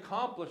to then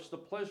accomplish the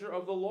pleasure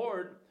of the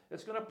Lord.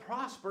 It's going to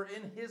prosper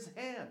in his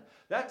hand.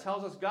 That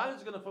tells us God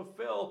is going to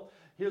fulfill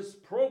his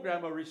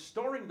program of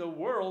restoring the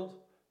world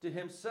to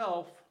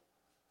himself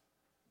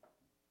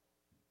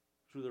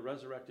through the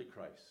resurrected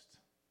Christ.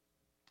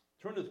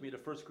 Turn with me to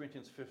 1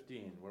 Corinthians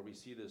 15, where we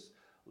see this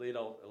laid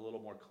out a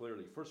little more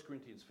clearly. 1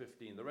 Corinthians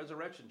 15, the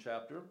resurrection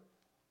chapter.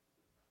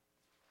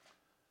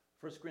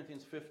 1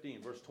 Corinthians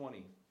 15, verse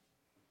 20.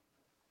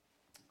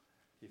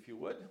 If you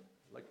would,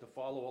 like to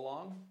follow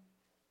along.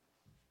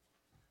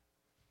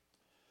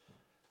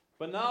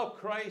 But now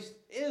Christ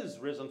is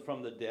risen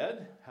from the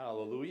dead,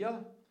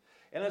 hallelujah,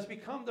 and has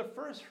become the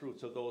first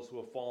fruits of those who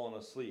have fallen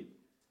asleep.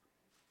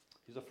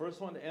 He's the first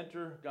one to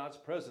enter God's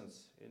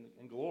presence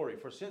in glory.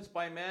 For since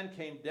by man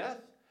came death,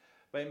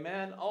 by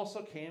man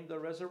also came the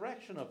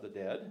resurrection of the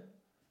dead.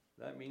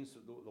 That means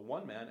the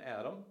one man,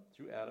 Adam,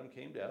 through Adam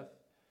came death,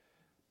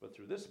 but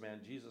through this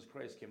man, Jesus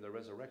Christ, came the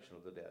resurrection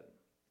of the dead.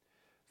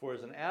 For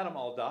as in Adam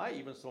all die,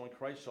 even so in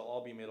Christ shall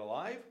all be made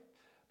alive,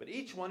 but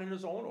each one in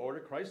his own order,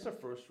 Christ the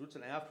first fruits,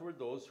 and afterward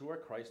those who are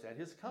Christ at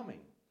his coming.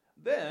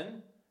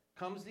 Then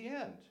comes the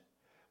end,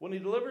 when he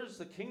delivers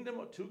the kingdom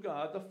to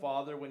God the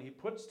Father, when he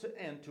puts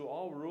to end to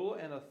all rule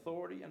and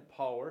authority and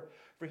power,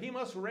 for he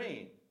must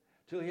reign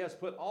till he has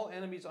put all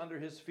enemies under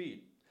his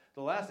feet.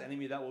 The last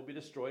enemy that will be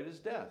destroyed is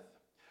death.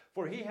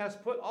 For he has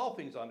put all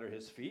things under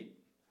his feet.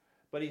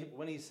 But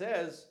when he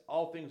says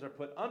all things are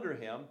put under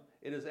him,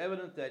 it is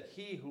evident that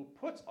he who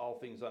puts all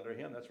things under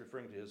him, that's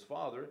referring to his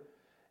Father,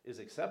 is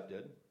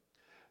accepted.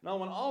 Now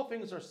when all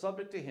things are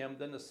subject to him,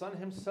 then the Son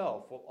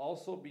himself will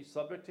also be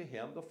subject to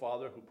him, the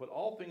Father, who put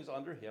all things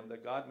under him,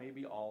 that God may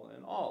be all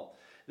in all.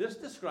 This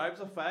describes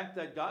the fact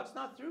that God's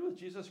not through with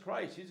Jesus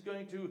Christ. He's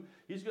going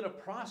to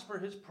prosper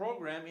his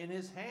program in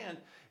his hand.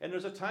 And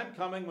there's a time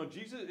coming when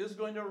Jesus is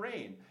going to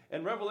reign.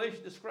 And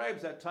Revelation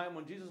describes that time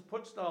when Jesus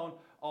puts down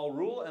all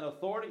rule and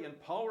authority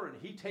and power, and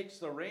he takes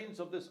the reins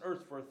of this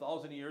earth for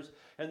 1,000 years,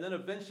 and then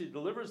eventually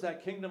delivers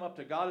that kingdom up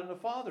to God and the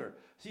Father.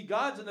 See,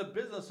 God's in the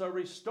business of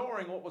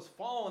restoring what was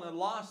fallen and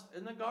lost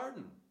in the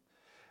garden.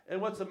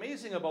 And what's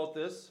amazing about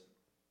this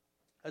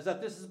is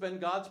that this has been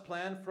God's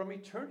plan from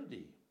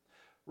eternity.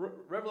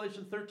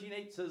 Revelation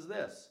 13:8 says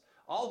this,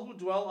 all who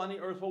dwell on the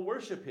earth will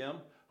worship him,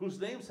 whose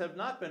names have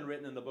not been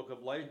written in the book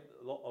of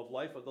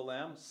life of the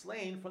Lamb,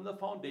 slain from the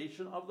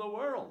foundation of the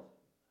world.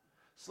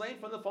 Slain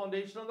from the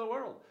foundation of the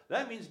world.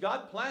 That means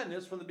God planned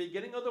this from the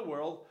beginning of the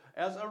world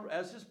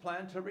as his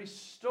plan to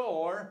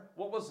restore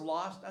what was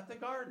lost at the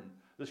garden.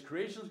 This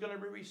creation is going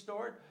to be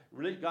restored.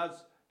 Really,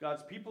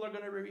 God's people are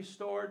going to be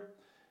restored,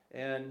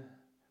 and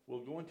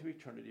we'll go into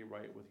eternity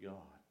right with God.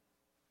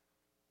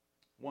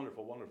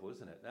 Wonderful, wonderful,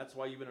 isn't it? That's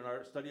why even in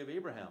our study of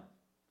Abraham,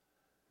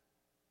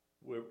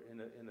 we're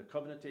in the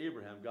covenant to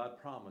Abraham, God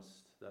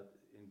promised that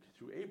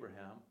through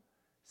Abraham's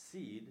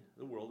seed,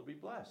 the world will be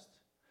blessed.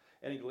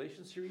 And in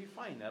Galatians 3, you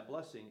find that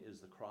blessing is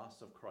the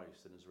cross of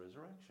Christ and his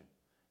resurrection.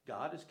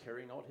 God is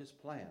carrying out his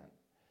plan.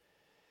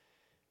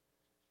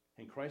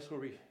 And Christ will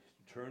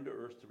return to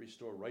earth to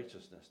restore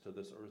righteousness to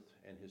this earth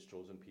and his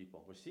chosen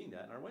people. We're seeing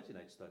that in our Wednesday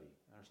night study,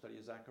 in our study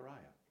of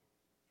Zechariah.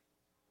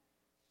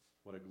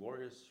 What a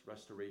glorious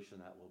restoration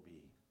that will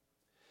be.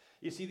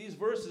 You see, these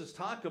verses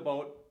talk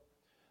about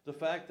the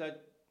fact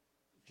that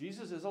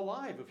Jesus is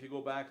alive. If you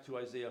go back to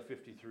Isaiah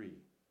 53,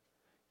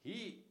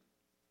 he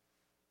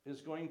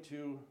is going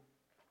to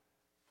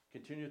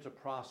continue to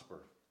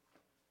prosper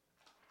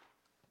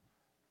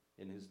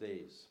in his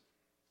days.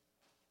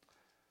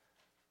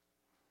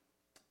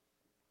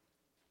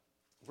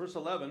 Verse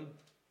 11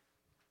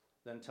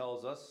 then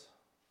tells us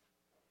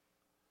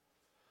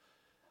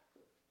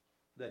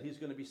that he's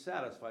going to be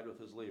satisfied with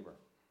his labor.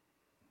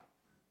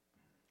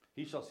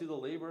 He shall see the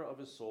labor of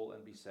his soul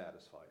and be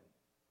satisfied.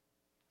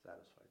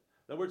 Satisfied.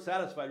 The word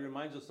satisfied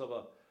reminds us of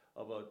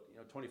a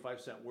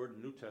 25-cent word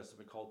in the New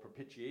Testament called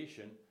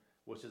propitiation,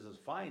 which is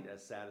defined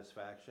as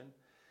satisfaction.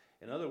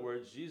 In other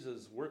words,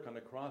 Jesus' work on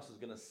the cross is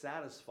going to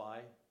satisfy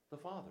the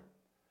Father.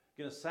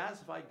 Going to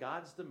satisfy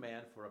God's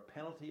demand for a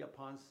penalty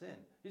upon sin.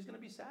 He's going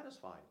to be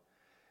satisfied.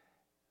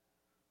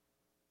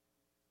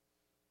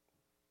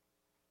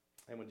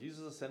 And when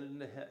Jesus ascended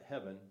into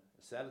heaven,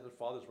 sat at the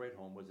Father's right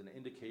hand, was an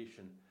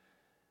indication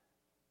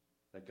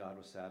that God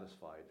was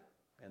satisfied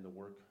and the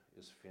work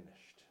is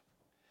finished.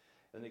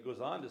 And he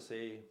goes on to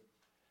say,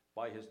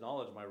 by his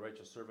knowledge my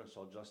righteous servant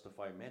shall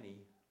justify many,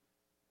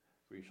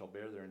 for he shall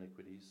bear their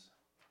iniquities.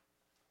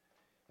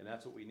 And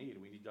that's what we need.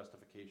 We need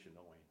justification,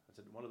 don't we?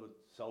 That's one of the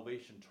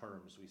salvation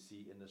terms we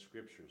see in the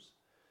scriptures.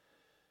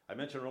 I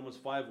mentioned Romans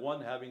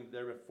 5:1, having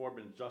therefore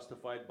been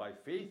justified by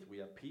faith, we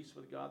have peace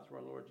with God through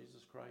our Lord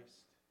Jesus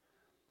Christ.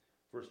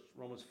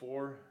 Romans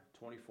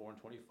 4:24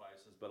 and 25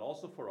 says, but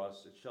also for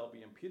us it shall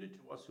be imputed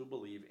to us who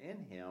believe in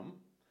him,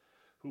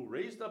 who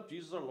raised up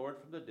Jesus our Lord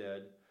from the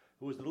dead,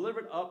 who was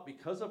delivered up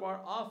because of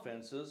our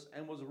offenses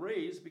and was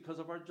raised because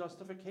of our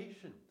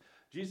justification.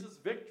 Jesus'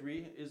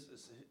 victory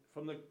is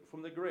from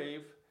the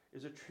grave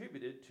is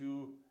attributed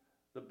to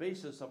the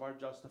basis of our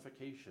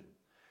justification.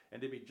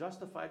 And to be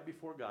justified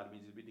before God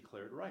means to be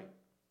declared right.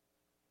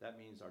 That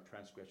means our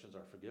transgressions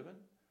are forgiven,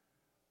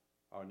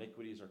 our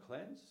iniquities are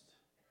cleansed,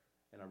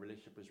 and our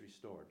relationship is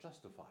restored.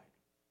 Justified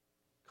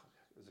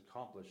is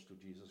accomplished through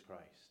Jesus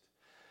Christ.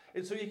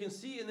 And so you can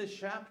see in this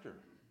chapter,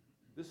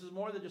 this is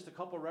more than just a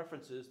couple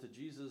references to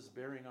Jesus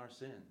bearing our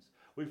sins.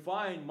 We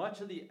find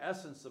much of the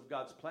essence of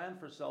God's plan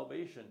for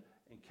salvation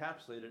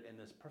encapsulated in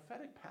this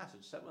prophetic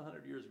passage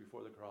 700 years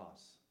before the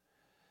cross.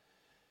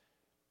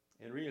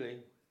 And really,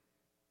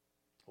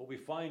 what we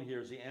find here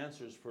is the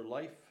answers for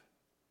life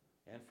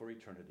and for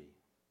eternity.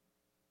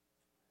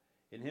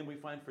 In him we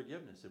find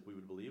forgiveness if we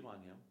would believe on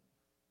him.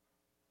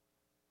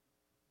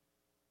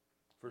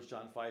 1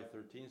 John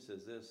 5:13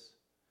 says this,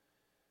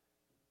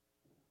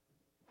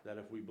 that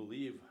if we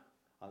believe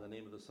on the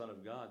name of the Son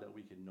of God, that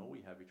we can know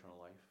we have eternal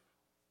life.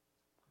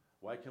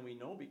 Why can we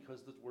know?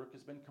 Because the work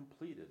has been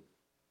completed.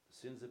 The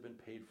sins have been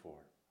paid for.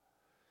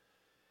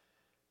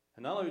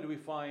 And not only do we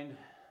find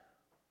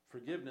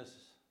forgiveness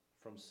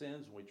from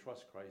sins when we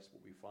trust Christ,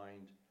 but we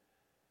find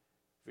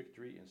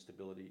victory and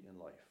stability in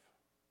life.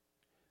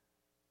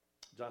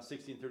 John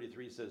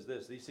 16:33 says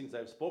this, these things I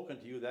have spoken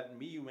to you, that in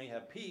me you may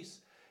have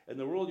peace. In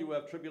the world you will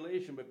have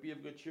tribulation, but be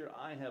of good cheer.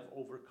 I have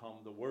overcome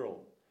the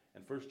world.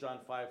 And 1 John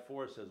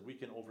 5:4 says we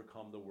can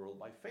overcome the world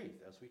by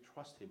faith. As we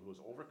trust him who has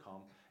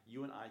overcome,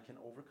 you and I can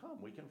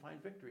overcome. We can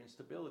find victory and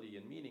stability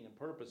and meaning and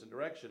purpose and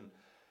direction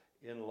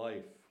in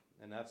life.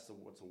 And that's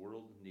what the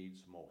world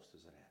needs most,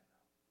 isn't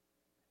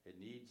it? It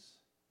needs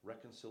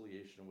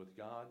reconciliation with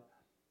God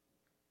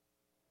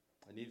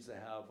It needs to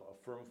have a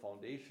firm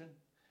foundation.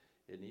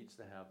 It needs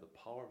to have the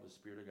power of the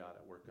Spirit of God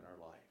at work in our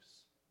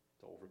lives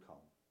to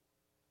overcome.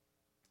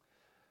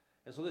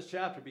 And so this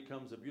chapter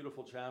becomes a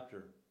beautiful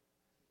chapter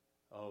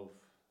of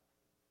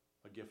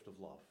a gift of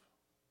love.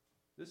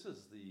 This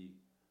is the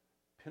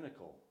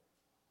pinnacle,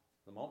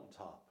 the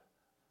mountaintop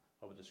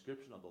of a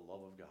description of the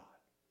love of God.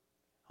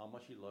 How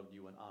much he loved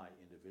you and I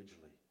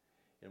individually,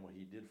 and what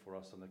he did for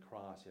us on the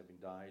cross, having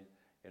died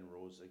and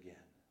rose again.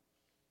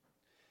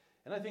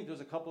 And I think there's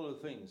a couple of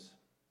things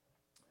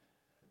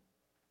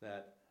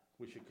that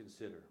we should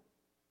consider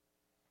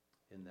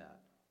in that.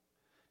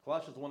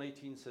 Colossians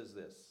 1:18 says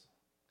this,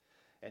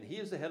 "And he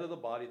is the head of the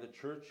body, the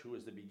church, who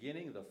is the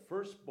beginning, the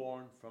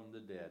firstborn from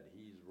the dead."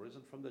 He's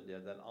risen from the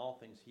dead, that in all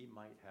things he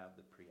might have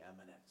the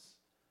preeminence.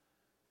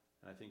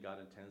 And I think God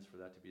intends for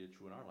that to be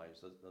true in our lives,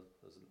 does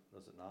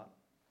it not?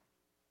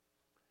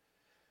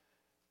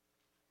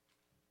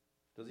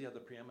 Does he have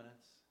the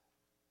preeminence?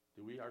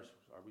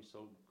 Are we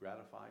so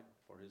gratified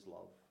for his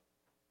love,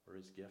 for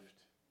his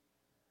gift?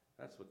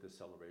 That's what this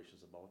celebration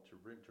is about,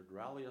 to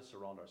rally us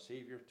around our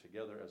Savior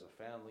together as a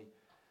family,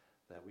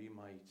 that we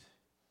might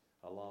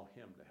allow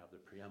him to have the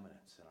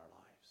preeminence in our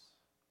lives.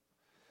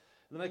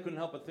 And then I couldn't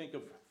help but think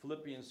of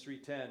Philippians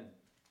 3:10,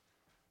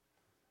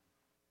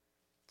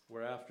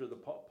 where after the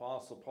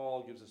Apostle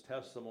Paul gives his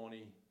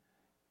testimony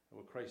of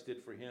what Christ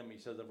did for him, he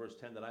says in verse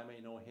 10, "That I may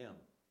know him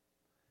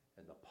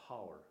and the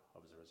power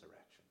of his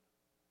resurrection."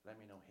 That I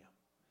may know him.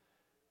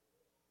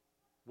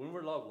 When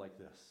we're loved like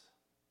this,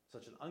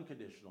 such an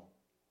unconditional,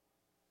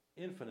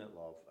 infinite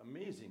love,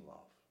 amazing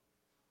love,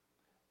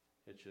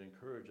 it should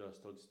encourage us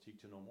to seek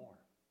to know more,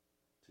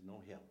 to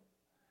know him,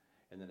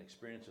 and then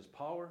experience his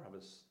power of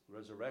his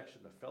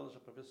resurrection, the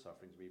fellowship of his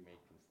sufferings, be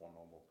made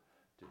conformable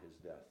to his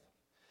death.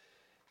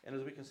 And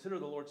as we consider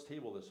the Lord's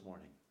table this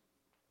morning,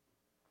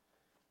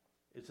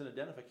 it's an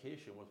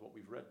identification with what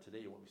we've read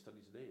today, what we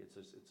studied today.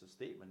 It's a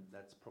statement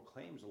that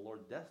proclaims the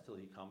Lord's death till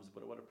he comes,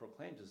 but what it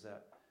proclaims is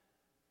that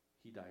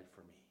he died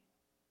for me.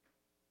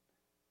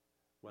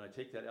 When I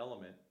take that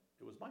element,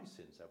 it was my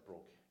sins that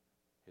broke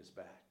his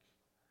back.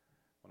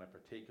 When I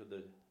partake of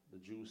the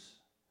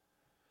juice,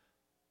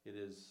 it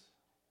is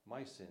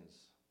my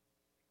sins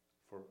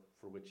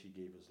for which he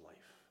gave his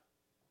life.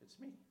 It's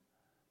me.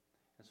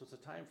 And so it's a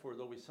time for,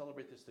 though we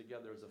celebrate this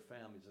together as a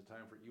family, it's a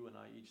time for you and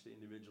I each to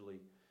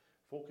individually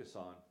focus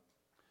on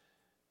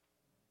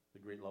the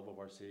great love of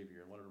our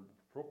Savior. And what an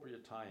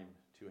appropriate time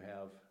to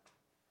have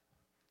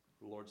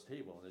the Lord's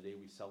table on the day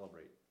we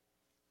celebrate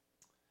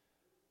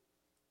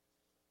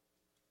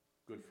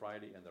Good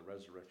Friday and the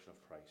resurrection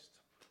of Christ.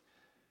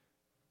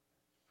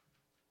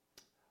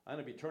 I'm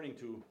going to be turning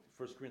to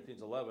 1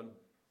 Corinthians 11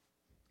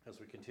 as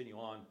we continue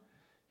on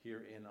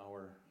here in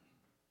our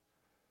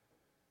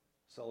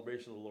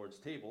celebration of the Lord's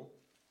table.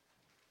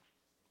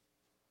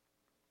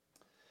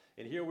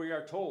 And here we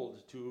are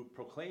told to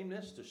proclaim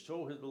this, to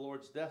show the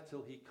Lord's death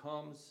till he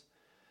comes,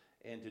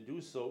 and to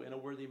do so in a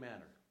worthy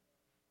manner.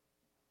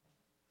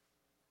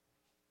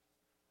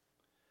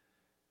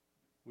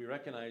 We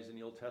recognize in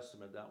the Old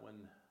Testament that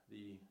when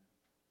the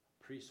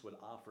priests would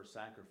offer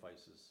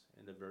sacrifices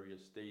in the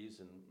various days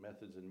and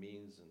methods and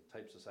means and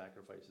types of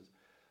sacrifices,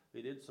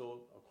 they did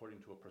so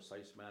according to a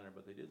precise manner,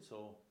 but they did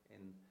so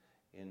in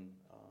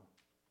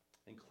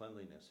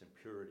cleanliness, in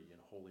purity, in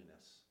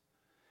holiness.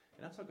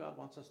 And that's how God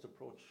wants us to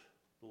approach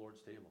the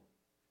Lord's table.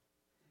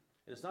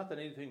 It's not that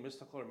anything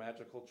mystical or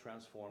magical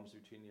transforms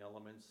between the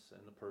elements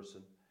and the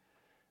person,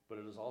 but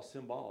it is all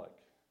symbolic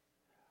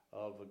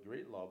of a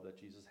great love that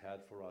Jesus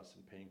had for us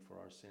in paying for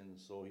our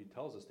sins. So he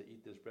tells us to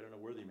eat this bread in a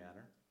worthy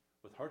manner,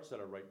 with hearts that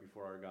are right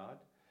before our God,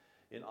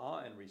 in awe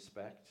and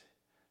respect,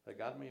 that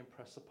God may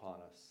impress upon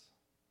us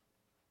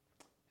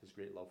his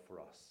great love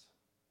for us.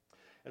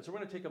 And so we're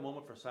going to take a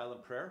moment for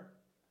silent prayer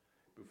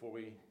before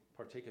we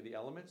partake of the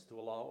elements, to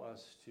allow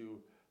us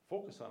to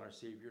focus on our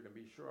Savior, to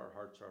be sure our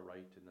hearts are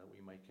right, and that we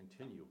might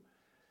continue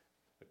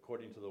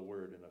according to the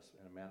word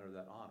in a manner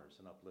that honors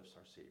and uplifts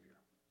our Savior.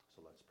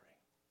 So let's pray.